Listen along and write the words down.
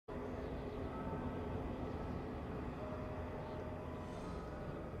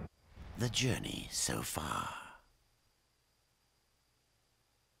the journey so far.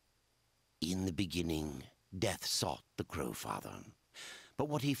 In the beginning, death sought the Crowfather, but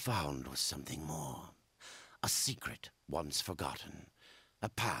what he found was something more. A secret once forgotten, a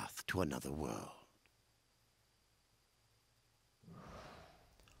path to another world.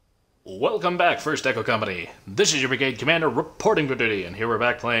 Welcome back, First Echo Company. This is your Brigade Commander reporting for duty, and here we're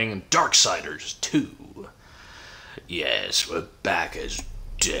back playing Darksiders 2. Yes, we're back as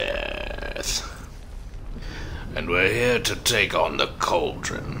Death. And we're here to take on the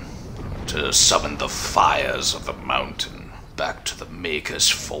Cauldron, to summon the fires of the mountain back to the Maker's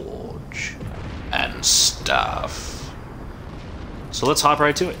Forge, and stuff. So let's hop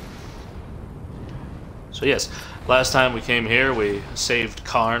right to it. So yes, last time we came here, we saved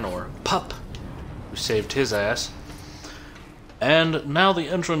Karn, or Pup. We saved his ass. And now the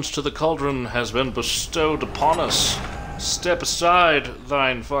entrance to the Cauldron has been bestowed upon us. Step aside,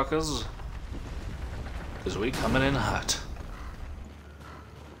 thine fuckers, 'cause we coming in hot.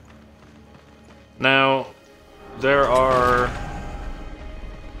 Now, there are...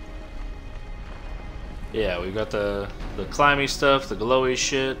 yeah, we've got the climby stuff, the glowy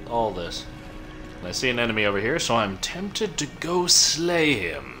shit, all this. And I see an enemy over here, so I'm tempted to go slay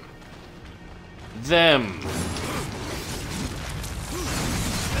him. Them.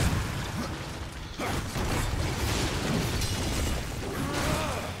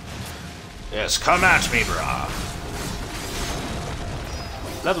 Yes, come at me, brah.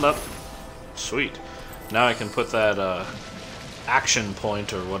 Level up. Sweet. Now I can put that action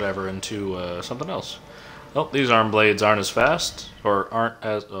point or whatever into something else. Oh, these arm blades aren't as fast, or aren't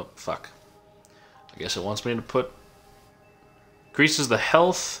as... oh, fuck. I guess it wants me to put... increases the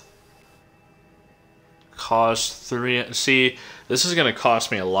health. Cost 3... see, this is going to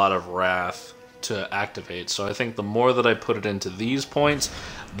cost me a lot of wrath to activate, so I think the more that I put it into these points,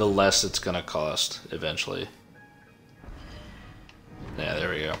 the less it's going to cost eventually. Yeah, there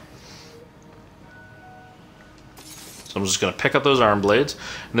we go. So I'm just going to pick up those arm blades,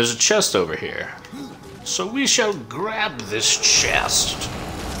 and there's a chest over here. So we shall grab this chest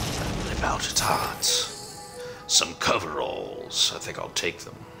and live out its hearts. Some coveralls. I think I'll take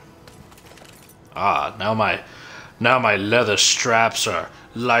them. Ah, now my leather straps are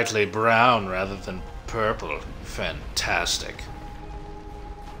lightly brown rather than purple. Fantastic.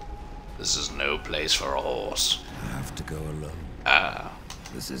 This is no place for a horse. I have to go alone. Ah.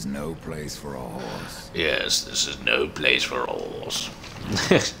 This is no place for a horse. Yes, this is no place for a horse.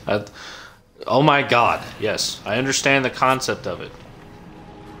 Oh my god, yes, I understand the concept of it.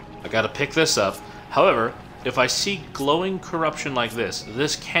 I gotta pick this up. However, if I see glowing corruption like this,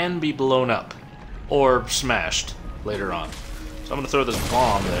 this can be blown up. Or smashed later on. So I'm gonna throw this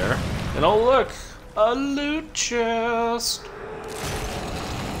bomb there. And oh look! A loot chest!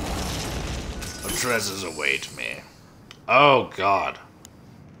 Treasures await me. Oh god.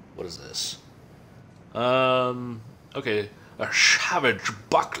 What is this? Okay. A savage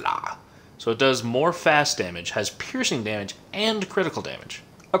buckler. So it does more fast damage, has piercing damage, and critical damage.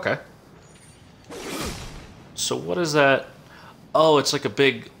 Okay. So what is that? Oh, it's like a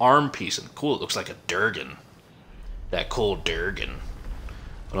big arm piece. And cool, it looks like a Durgan. That cool Durgan.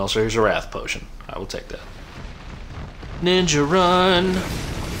 And also here's a Wrath Potion. I will take that. Ninja run!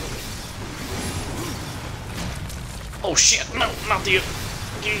 Oh shit, no, not the...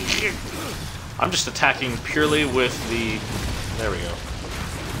 I'm just attacking purely with the... there we go.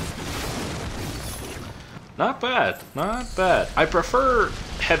 Not bad, not bad. I prefer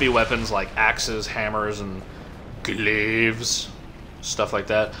heavy weapons like axes, hammers, and glaives, stuff like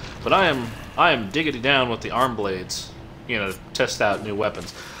that. But I am diggity down with the arm blades, you know, to test out new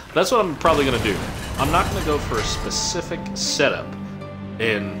weapons. That's what I'm probably gonna do. I'm not gonna go for a specific setup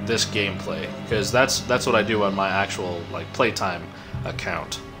in this gameplay, because that's what I do on my actual like playtime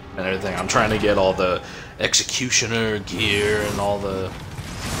account and everything. I'm trying to get all the executioner gear and all the...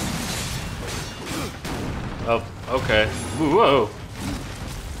 oh, okay. Whoa.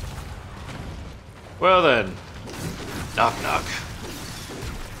 Well then, knock knock.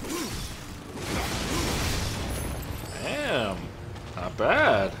 Damn, not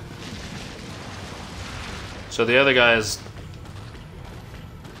bad. So the other guys...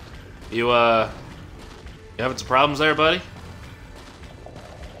 You having some problems there, buddy?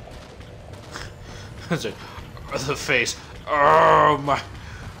 The face. Oh,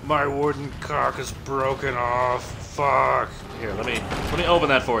 my wooden cock is broken off. Fuck. Here, let me open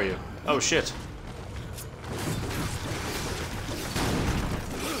that for you. Oh shit.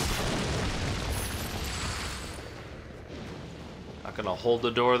 Not gonna hold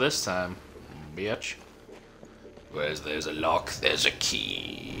the door this time, bitch. Whereas there's a lock, there's a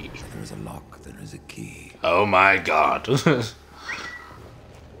key. There is a lock, there is a key. Oh my god.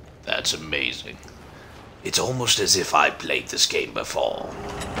 That's amazing. It's almost as if I played this game before.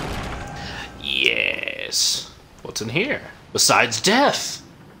 Yes. What's in here? Besides death.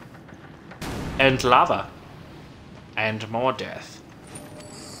 And lava. And more death.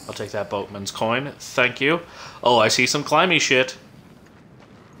 I'll take that boatman's coin. Thank you. Oh, I see some climby shit.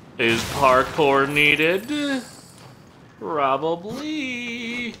 Is parkour needed?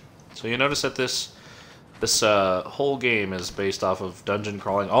 Probably. So you notice that this whole game is based off of dungeon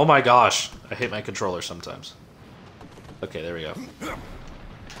crawling. Oh my gosh, I hate my controller sometimes. Okay, there we go.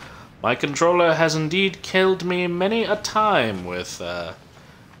 My controller has indeed killed me many a time with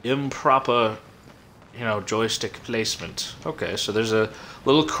improper, joystick placement. Okay, so there's a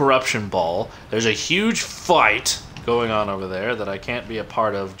little corruption ball. There's a huge fight going on over there that I can't be a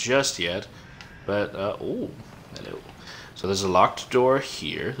part of just yet. But, oh, hello. So there's a locked door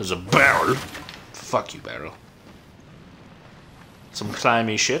here. There's a barrel. Fuck you, barrel. Some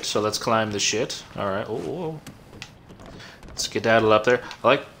climby shit, so let's climb the shit. Alright, oh. Let's skedaddle up there. I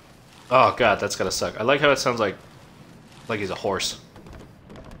like... Oh, God, that's gotta suck. I like how it sounds like he's a horse.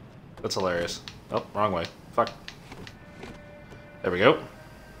 That's hilarious. Oh, wrong way. Fuck. There we go.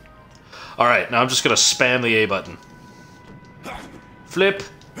 Alright, now I'm just gonna spam the A button. Flip.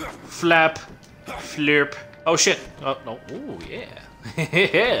 Flap. Flirp. Oh, shit. Oh, no. Ooh, yeah.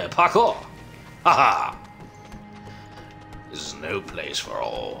 Yeah, parkour. Haha! This is no place for a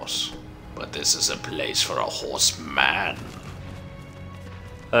horse, but this is a place for a horseman.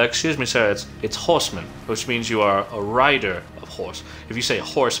 Excuse me, sir, it's horseman, which means you are a rider of horse. If you say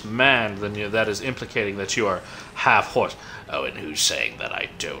horseman, then that is implicating that you are half horse. Oh, and who's saying that I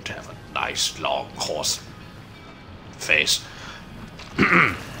don't have a nice long horse face?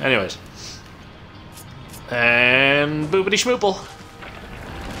 Anyways. And boopity schmoople.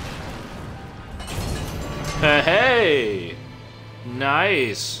 Hey!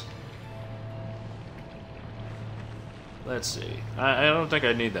 Nice! Let's see. I don't think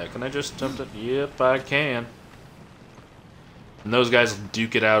I need that. Can I just jump it? Yep, I can. And those guys will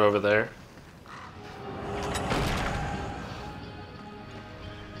duke it out over there.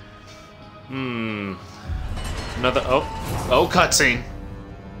 Another... Oh, cutscene!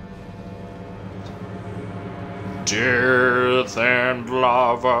 Death and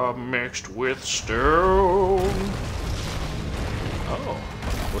lava mixed with stone. Oh,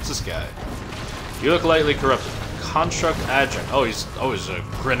 what's this guy? You look lightly corrupted. Construct adjunct. Oh, he's a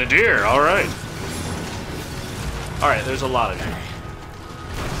grenadier. All right. All right. There's a lot of you.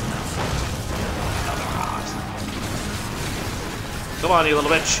 Come on, you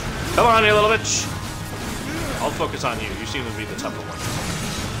little bitch. Come on, you little bitch. I'll focus on you. You seem to be the tougher one.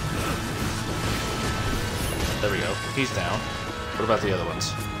 There we go. He's down. What about the other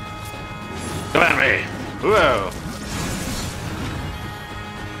ones? Come at me! Whoa!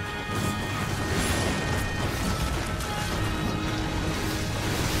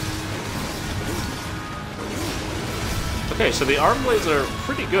 Okay, so the arm blades are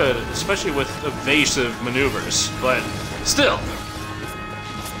pretty good, especially with evasive maneuvers, but still.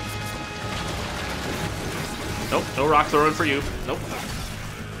 Nope, no rock throwing for you. Nope.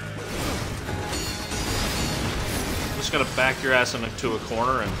 Gonna back your ass into a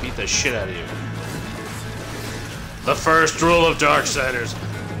corner and beat the shit out of you. The first rule of Darksiders: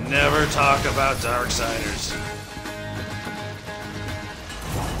 never talk about Darksiders.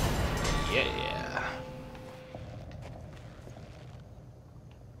 Yeah.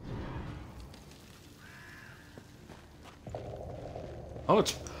 Oh,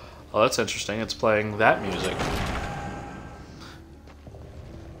 that's interesting. It's playing that music.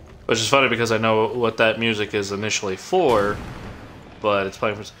 Which is funny because I know what that music is initially for, but it's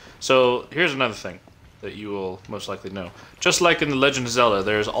playing for... So, here's another thing that you will most likely know. Just like in The Legend of Zelda,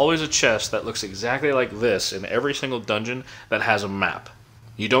 there's always a chest that looks exactly like this in every single dungeon that has a map.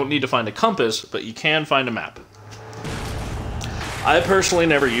 You don't need to find a compass, but you can find a map. I personally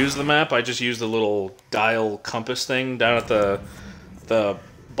never use the map, I just use the little dial compass thing down at the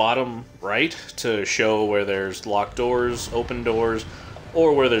bottom right to show where there's locked doors, open doors,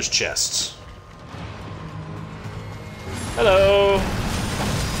 or where there's chests. Hello!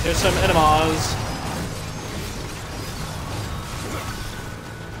 Here's some enemas.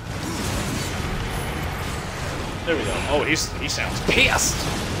 There we go. Oh, he sounds pissed!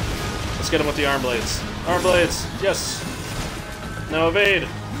 Let's get him with the arm blades. Arm blades! Yes! No, evade!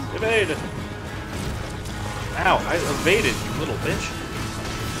 Evade! Ow, I evaded, you little bitch.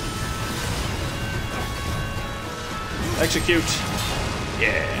 Execute.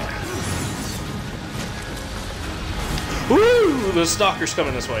 Yeah. Woo! The stalker's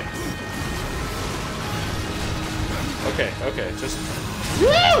coming this way. Okay, okay, just...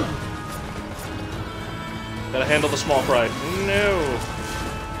 Woo! Gotta handle the small fry. No!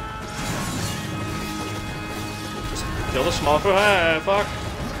 Just kill the small fry, fuck!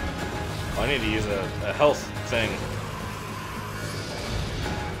 Oh, I need to use a health thing.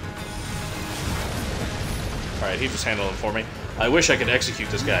 Alright, he just handled him for me. I wish I could execute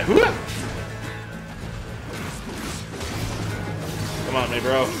this guy. Come on, me,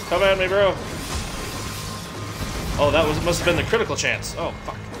 bro. Come at me, bro. Oh, that must have been the critical chance. Oh,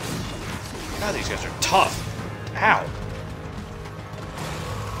 fuck. God, these guys are tough. Ow.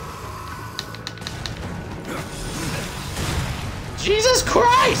 Jesus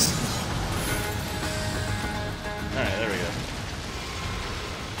Christ! Alright, there we go.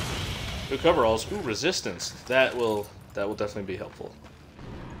 New coveralls. Ooh, resistance. That will definitely be helpful.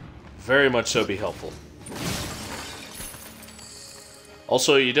 Very much so be helpful.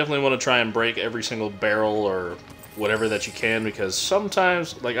 Also, you definitely want to try and break every single barrel or whatever that you can, because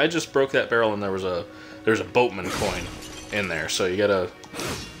sometimes, like, I just broke that barrel and there's a boatman coin in there, so you gotta...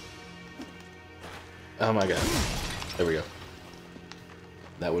 Oh my god. There we go.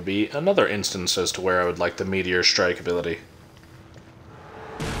 That would be another instance as to where I would like the Meteor Strike ability.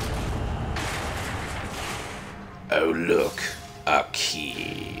 Oh look, a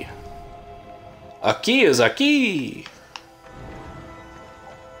key. A key is a key!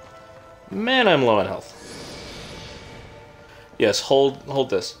 Man, I'm low on health. Yes, hold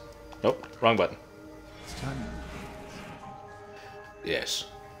this. Nope, wrong button. It's time. Yes.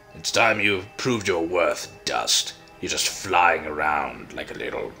 It's time you've proved your worth, Dust. You're just flying around like a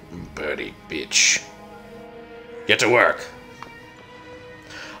little birdie bitch. Get to work.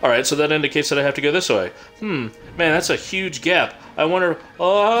 Alright, so that indicates that I have to go this way. Man, that's a huge gap. I wonder...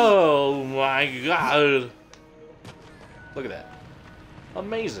 Oh my god. Look at that.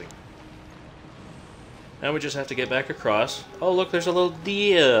 Amazing. Now we just have to get back across. Oh, look, there's a little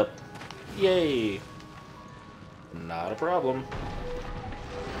dip. Yay. Not a problem.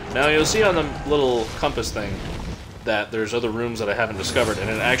 Now, you'll see on the little compass thing that there's other rooms that I haven't discovered, and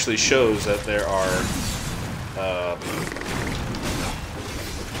it actually shows that there are...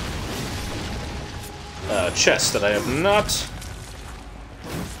 chests that I have not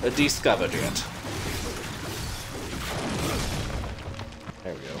discovered yet.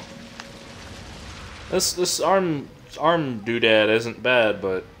 There we go. This arm doodad isn't bad,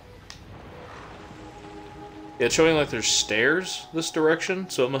 but it's showing like there's stairs this direction,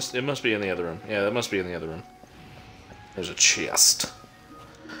 so it must be in the other room. Yeah, that must be in the other room. There's a chest.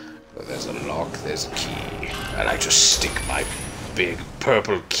 Oh, there's a lock. There's a key. I like to stick my big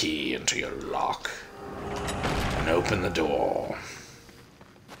purple key into your lock and open the door.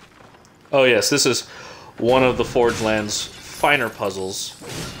 Oh yes, this is one of the Forge Land's finer puzzles.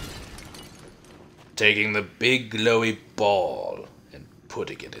 Taking the big glowy ball and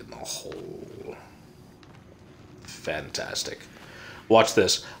putting it in the hole. Fantastic. Watch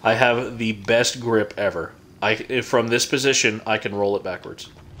this. I have the best grip ever. From this position, I can roll it backwards.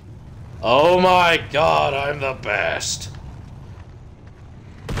 Oh my god, I'm the best.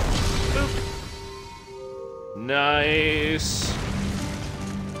 Boop. Nice.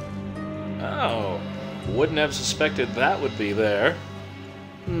 Oh. Wouldn't have suspected that would be there.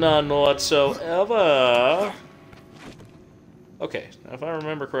 None whatsoever. Okay, now if I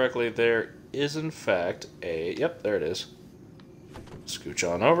remember correctly, there is in fact a... Yep, there it is. Scooch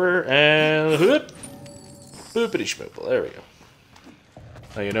on over, and... Whoop! Boopity schmoople, there we go.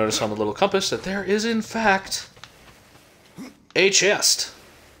 Now you notice on the little compass that there is in fact... a chest.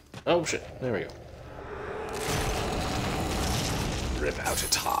 Oh shit, there we go. Rip out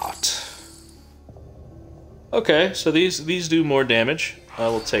its heart. Okay, so these do more damage. I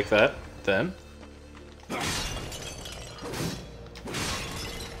will take that, then.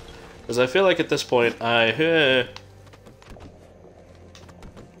 Because I feel like at this point, I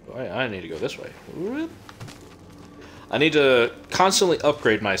need to go this way. I need to constantly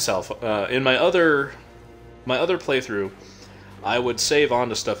upgrade myself. In my other playthrough, I would save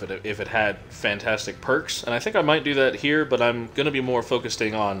onto stuff if it had fantastic perks, and I think I might do that here, but I'm going to be more focused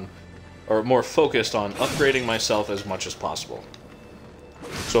on upgrading myself as much as possible.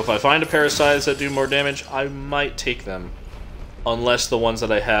 So if I find a pair of scythes that do more damage, I might take them. Unless the ones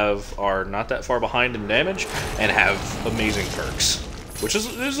that I have are not that far behind in damage and have amazing perks. Which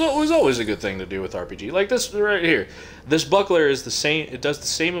is always a good thing to do with RPG. Like this right here. This buckler is the same, it does the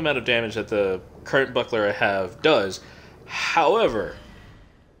same amount of damage that the current buckler I have does. However,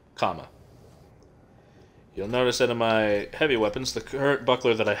 you'll notice that in my heavy weapons, the current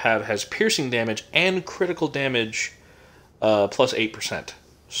buckler that I have has piercing damage and critical damage plus 8%.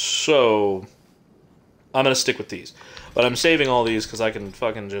 So I'm going to stick with these. But I'm saving all these because I can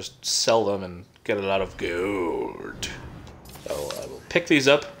fucking just sell them and get a lot of gold. So I will pick these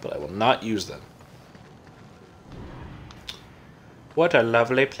up, but I will not use them. What a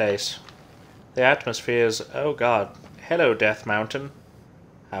lovely place. The atmosphere is... Oh god. Hello, Death Mountain.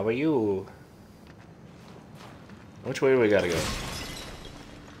 How are you? Which way do we gotta go?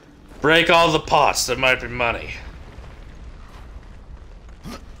 Break all the pots. There might be money.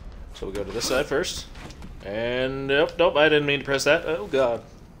 So we'll go to this side first. And... Nope, I didn't mean to press that. Oh god.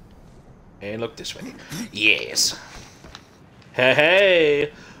 And look this way. Yes. Hey,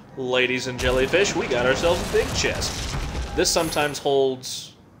 hey! Ladies and jellyfish, we got ourselves a big chest. This sometimes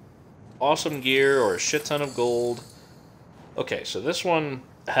holds awesome gear or a shit ton of gold. Okay, so this one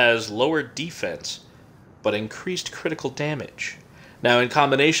has lower defense, but increased critical damage. Now, in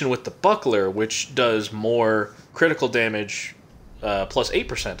combination with the buckler, which does more critical damage, plus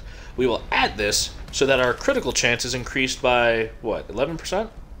 8%, we will add this so that our critical chance is increased by, what, 11%?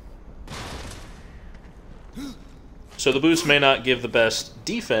 So the boost may not give the best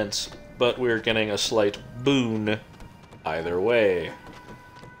defense, but we're getting a slight boon either way.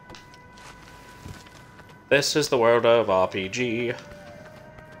 This is the world of RPG,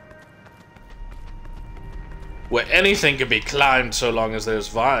 where anything can be climbed so long as there's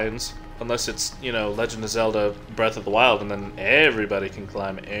vines. Unless it's, you know, Legend of Zelda Breath of the Wild, and then everybody can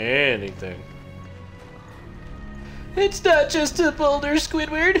climb anything. It's not just a boulder,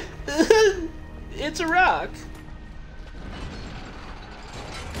 Squidward. It's a rock.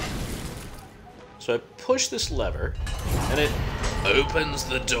 So I push this lever, and it opens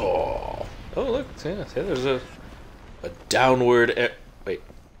the door. Oh, look, yeah, there's a downward... Wait,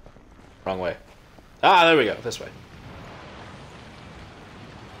 wrong way. Ah, there we go, this way.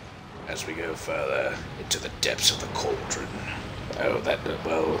 As we go further into the depths of the cauldron. Oh,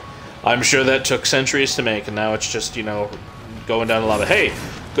 well, I'm sure that took centuries to make, and now it's just, you know, going down the lava. Hey,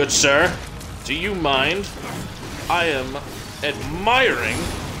 good sir, do you mind? I am admiring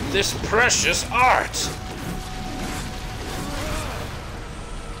this precious art.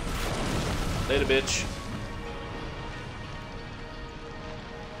 Later, bitch.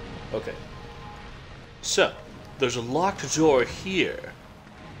 Okay. So, there's a locked door here.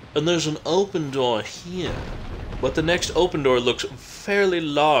 And there's an open door here. But the next open door looks fairly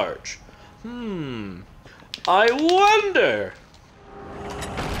large. I wonder!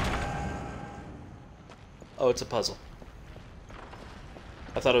 Oh, it's a puzzle.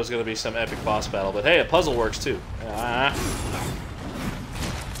 I thought it was going to be some epic boss battle, but hey, a puzzle works too.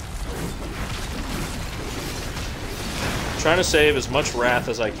 Trying to save as much wrath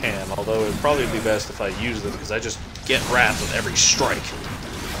as I can, although it would probably be best if I use them, because I just get wrath with every strike.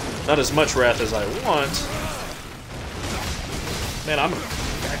 Not as much wrath as I want. Man, I'm gonna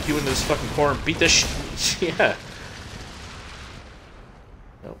back you into this fucking corner and beat this shit. Yeah.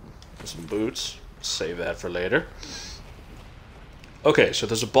 Nope. Some boots. Save that for later. Okay, so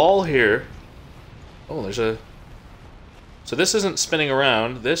there's a ball here. Oh, there's a... So this isn't spinning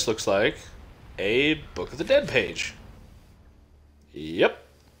around. This looks like a Book of the Dead page. Yep.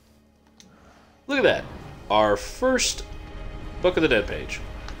 Look at that. Our first Book of the Dead page.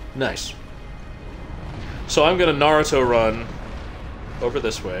 Nice. So I'm gonna Naruto run over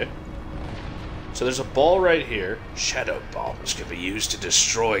this way. So there's a ball right here. Shadow bombs can be used to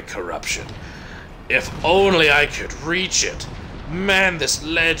destroy corruption. If only I could reach it. Man, this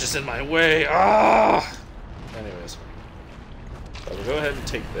ledge is in my way. Ah! Anyways. I will go ahead and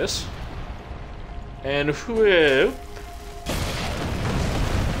take this. And whoop.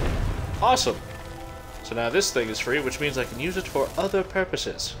 Awesome. So now this thing is free, which means I can use it for other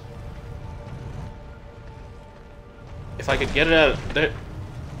purposes. If I could get it out of there...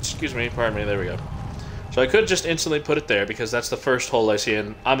 Excuse me, pardon me, there we go. So I could just instantly put it there, because that's the first hole I see,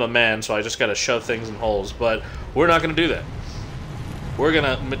 and I'm a man, so I just gotta shove things in holes, but we're not gonna do that. We're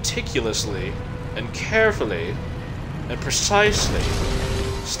gonna meticulously, and carefully, and precisely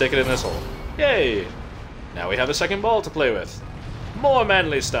stick it in this hole. Yay! Now we have a second ball to play with. More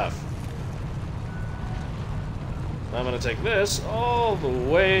manly stuff. I'm gonna take this all the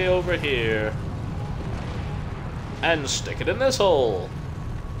way over here and stick it in this hole.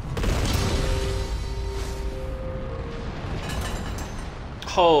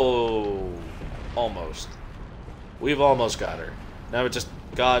 Oh, almost. We've almost got her. Now it just...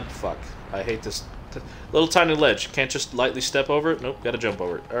 God, fuck. I hate this little tiny ledge. Can't just lightly step over it? Nope, gotta jump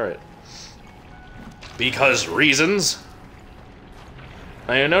over it. Alright. Because reasons.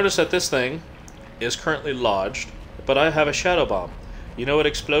 Now you notice that this thing is currently lodged, but I have a shadow bomb. You know what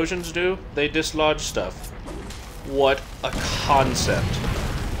explosions do? They dislodge stuff. What a concept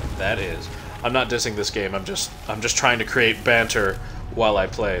that is. I'm not dissing this game. I'm just trying to create banter while I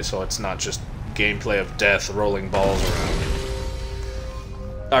play, so it's not just gameplay of death rolling balls around.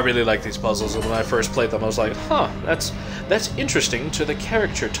 I really like these puzzles, and when I first played them, I was like, huh, that's interesting to the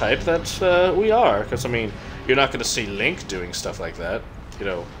character type that we are. Because, I mean, you're not going to see Link doing stuff like that. You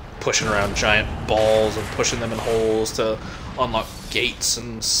know, pushing around giant balls and pushing them in holes to unlock gates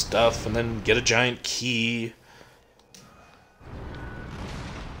and stuff, and then get a giant key.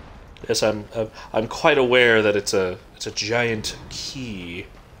 Yes, I'm quite aware that it's a giant key.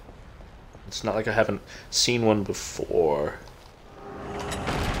 It's not like I haven't seen one before.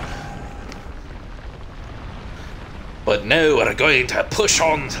 But now we're going to push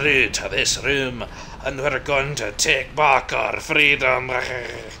on through to this room, and we're going to take back our freedom.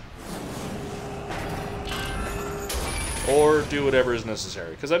 Or do whatever is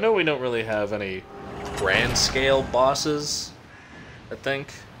necessary. Because I know we don't really have any grand scale bosses, I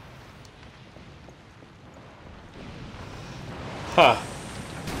think. Huh.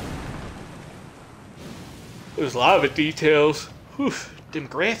 There's a lot of details. Whew, them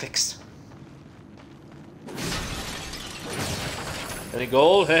graphics. Any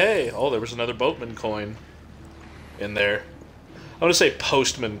gold? Hey! Oh, there was another boatman coin in there. I want to say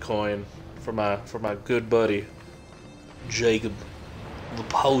postman coin for my good buddy Jacob, the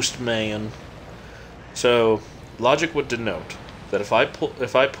postman. So logic would denote that if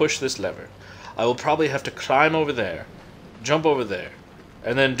I push this lever, I will probably have to climb over there, jump over there,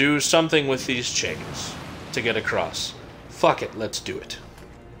 and then do something with these chains to get across. Fuck it, let's do it.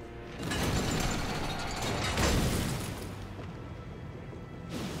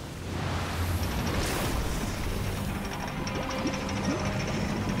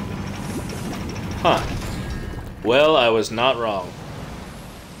 Huh. Well, I was not wrong.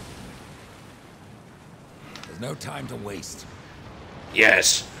 There's no time to waste.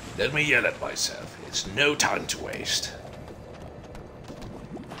 Yes, let me yell at myself. It's no time to waste.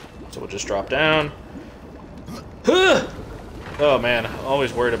 So we'll just drop down. Huh! Oh man,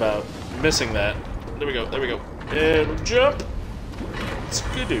 always worried about missing that. There we go, there we go. And jump!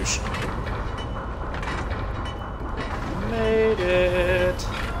 Skadoosh. Made it.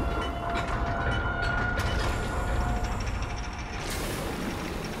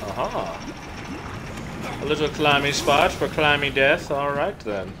 Aha. A little climby spot for climby death. Alright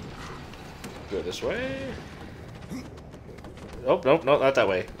then. Go this way. Oh, nope, no, not that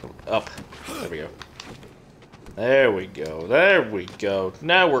way. Up. There we go. There we go. There we go.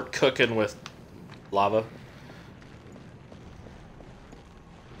 Now we're cooking with lava.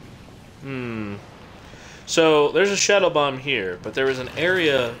 So, there's a shadow bomb here, but there was an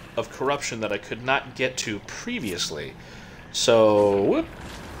area of corruption that I could not get to previously. So, whoop.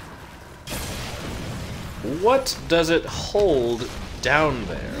 What does it hold down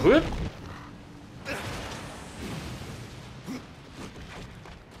there? Whoop.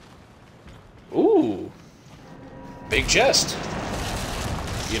 Ooh. Big chest.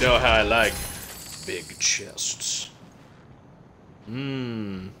 You know how I like big chests.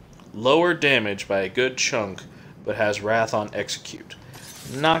 Lower damage by a good chunk, but has Wrath on Execute.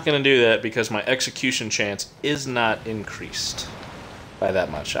 Not gonna do that because my execution chance is not increased by that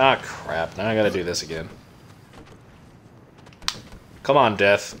much. Ah, crap. Now I gotta do this again. Come on,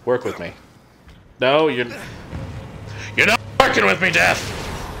 Death. Work with me. No, you're not working with me, Death!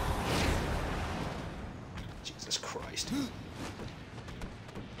 Jesus Christ.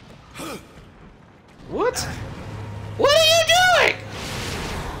 What? What are you doing?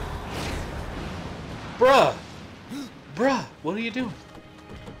 Bruh. Bruh, what are you doing?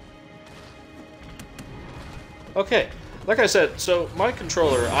 Okay, like I said, so my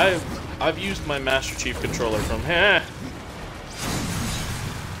controller, I've used my Master Chief controller from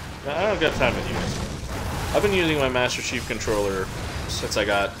I don't got time with you guys. I've been using my Master Chief controller since I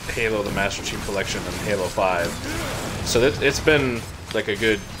got Halo the Master Chief Collection and Halo 5. So it's been like a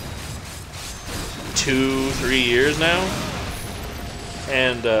good 2-3 years now.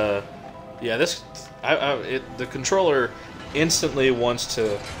 And yeah, the controller instantly wants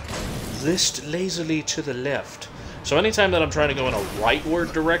to list lazily to the left. So anytime that I'm trying to go in a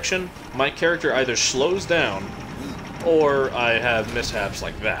rightward direction, my character either slows down or I have mishaps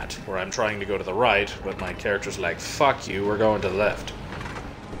like that, where I'm trying to go to the right, but my character's like, fuck you, we're going to the left.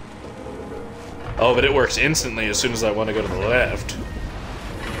 Oh, but it works instantly as soon as I want to go to the left.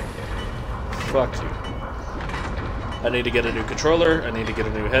 Fuck you. I need to get a new controller, I need to get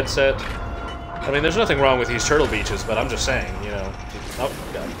a new headset. I mean, there's nothing wrong with these Turtle Beaches, but I'm just saying, you know. Oh,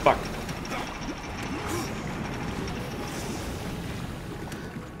 God, fuck.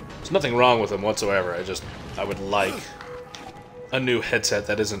 There's nothing wrong with them whatsoever. I would like a new headset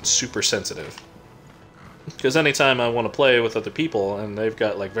that isn't super sensitive. Because anytime I want to play with other people and they've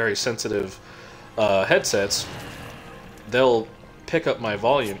got like very sensitive headsets, they'll pick up my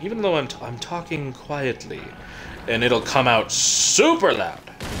volume, even though I'm talking quietly, and it'll come out super loud.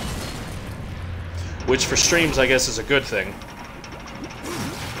 Which for streams, I guess, is a good thing.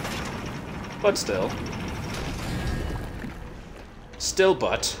 But still. Still,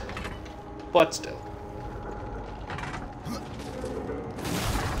 but still.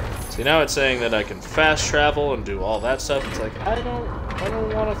 See, now it's saying that I can fast travel and do all that stuff. It's like, I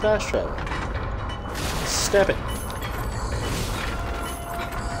don't want to fast travel. Step it.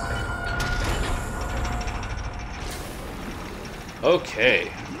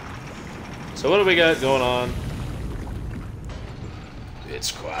 Okay. So what do we got going on?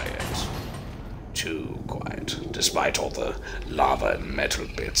 It's quiet. Too quiet, despite all the lava and metal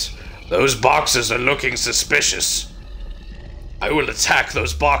bits. Those boxes are looking suspicious. I will attack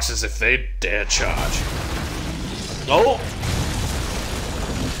those boxes if they dare charge. Oh!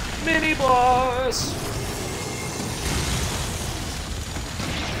 Mini boss!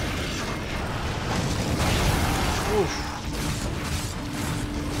 Oof.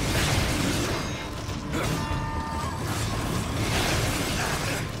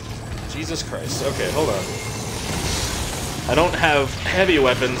 Jesus Christ. Okay, hold on. I don't have heavy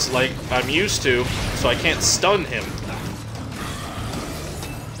weapons like I'm used to, so I can't stun him.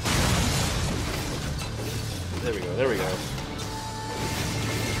 There we go, there we go.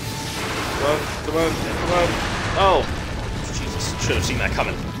 Come on, come on, come on. Oh! Jesus, should have seen that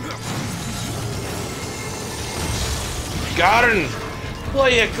coming. Garden! Why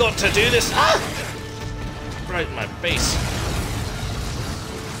you got to do this? Ah! Right in my face.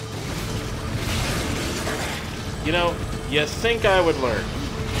 You know, you think I would learn.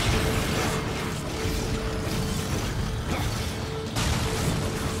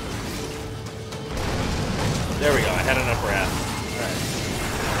 There we go, I had enough wrath.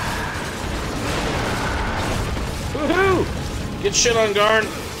 Alright. Woohoo! Get shit on, Garn!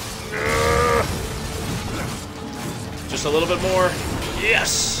 Just a little bit more.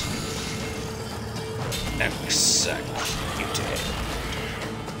 Yes! Executed.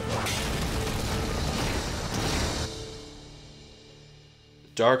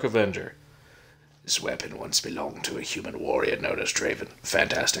 Dark Avenger. This weapon once belonged to a human warrior known as Draven.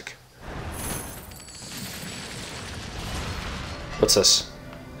 Fantastic. What's this?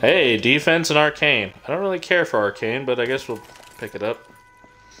 Hey, defense and arcane. I don't really care for arcane, but I guess we'll pick it up.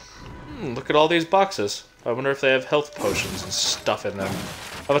 Look at all these boxes. I wonder if they have health potions and stuff in them.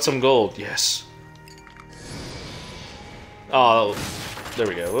 How about some gold? Yes. Oh, there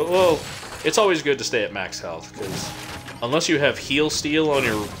we go. Well, it's always good to stay at max health, because unless you have heal steel on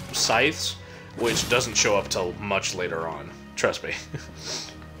your scythes, which doesn't show up till much later on. Trust me.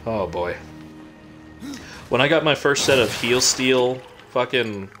 Oh boy. When I got my first set of heal steel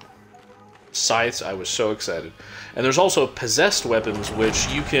fucking scythes, I was so excited. And there's also possessed weapons which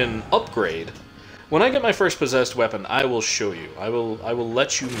you can upgrade. When I get my first possessed weapon, I will show you. I will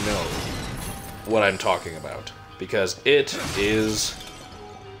let you know what I'm talking about, because it is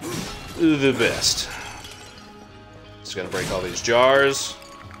the best. Just gotta break all these jars,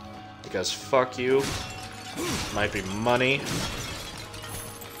 because fuck you. Might be money.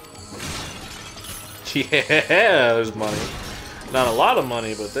 Yeah, there's money. Not a lot of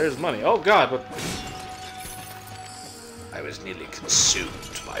money, but there's money. Oh god, but I was nearly consumed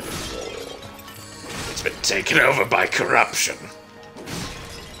by the war. It's been taken over by corruption.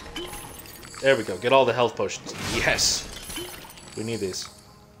 There we go. Get all the health potions. Yes. We need these.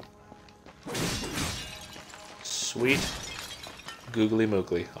 Sweet. Googly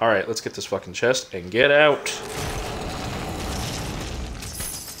moogly. Alright, let's get this fucking chest and get out.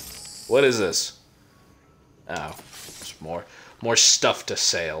 What is this? Oh, there's more stuff to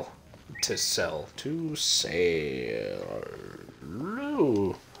sell. To sell.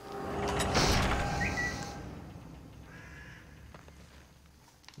 Ooh.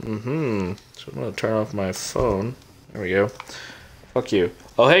 So I'm gonna turn off my phone. There we go. Fuck you.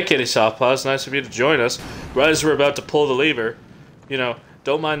 Oh, hey, Kitty Softpaws. Nice of you to join us. Right as we're about to pull the lever. You know,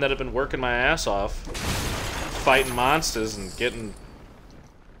 don't mind that I've been working my ass off. Fighting monsters and getting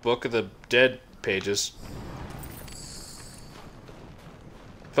Book of the Dead pages.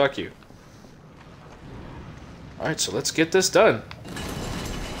 Fuck you. Alright, so let's get this done.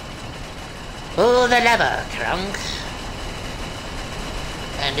 Pull the lever, Crunk.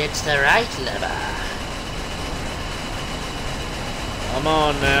 And it's the right lever. Come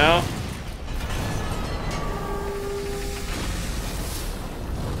on now.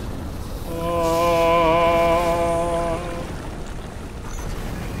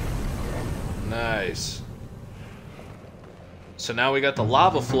 So now we got the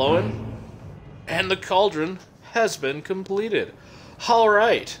lava flowing, and the cauldron has been completed.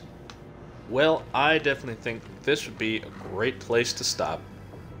 Alright. Well, I definitely think this would be a great place to stop.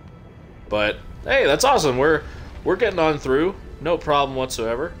 But, hey, that's awesome. We're getting on through. No problem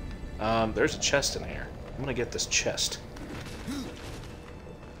whatsoever. There's a chest in here. I'm gonna get this chest.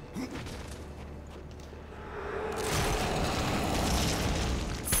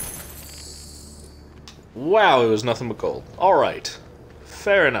 Wow, it was nothing but gold. Alright.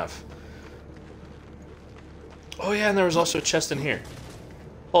 Fair enough. Oh yeah, and there was also a chest in here.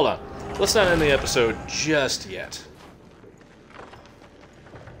 Hold on. Let's not end the episode just yet.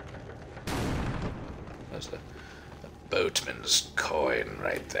 There's the boatman's coin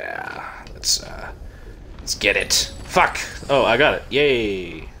right there. Let's get it. Fuck! Oh, I got it.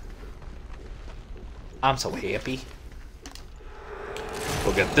 Yay! I'm so happy.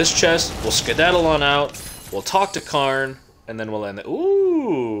 We'll get this chest, we'll skedaddle on out, we'll talk to Karn, and then we'll end it.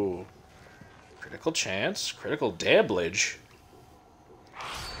 Ooh! Critical chance, critical damage.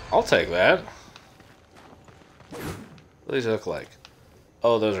 I'll take that. What do these look like?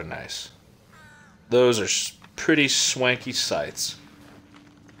 Oh, those are nice. Those are pretty swanky sights.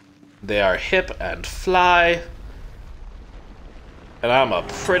 They are hip and fly. And I'm a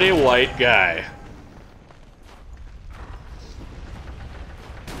pretty white guy.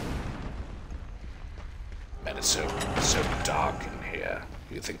 Man, it's so dark in here.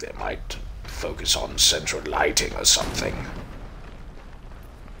 You think they might focus on central lighting or something?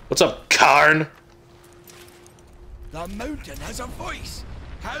 What's up, Karn? The mountain has a voice.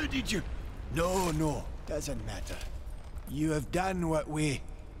 How did you... No, doesn't matter. You have done what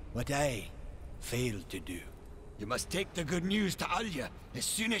I failed to do. You must take the good news to Alya as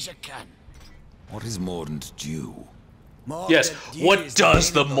soon as you can. What is Mordant do? Yes, what is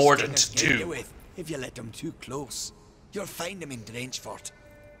does the painful Mordant stingers get you do? with if you let them too close? You'll find them in Drangeforth.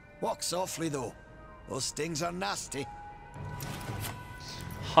 Walk softly, though. Those stings are nasty.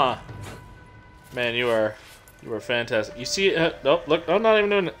 Huh. Man, you are fantastic. You see, nope, look,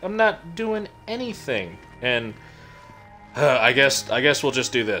 I'm not doing anything. And I guess we'll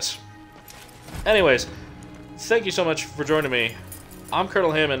just do this. Anyways, thank you so much for joining me. I'm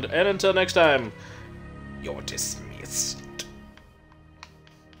Colonel Hammond, and until next time, you're dismissed.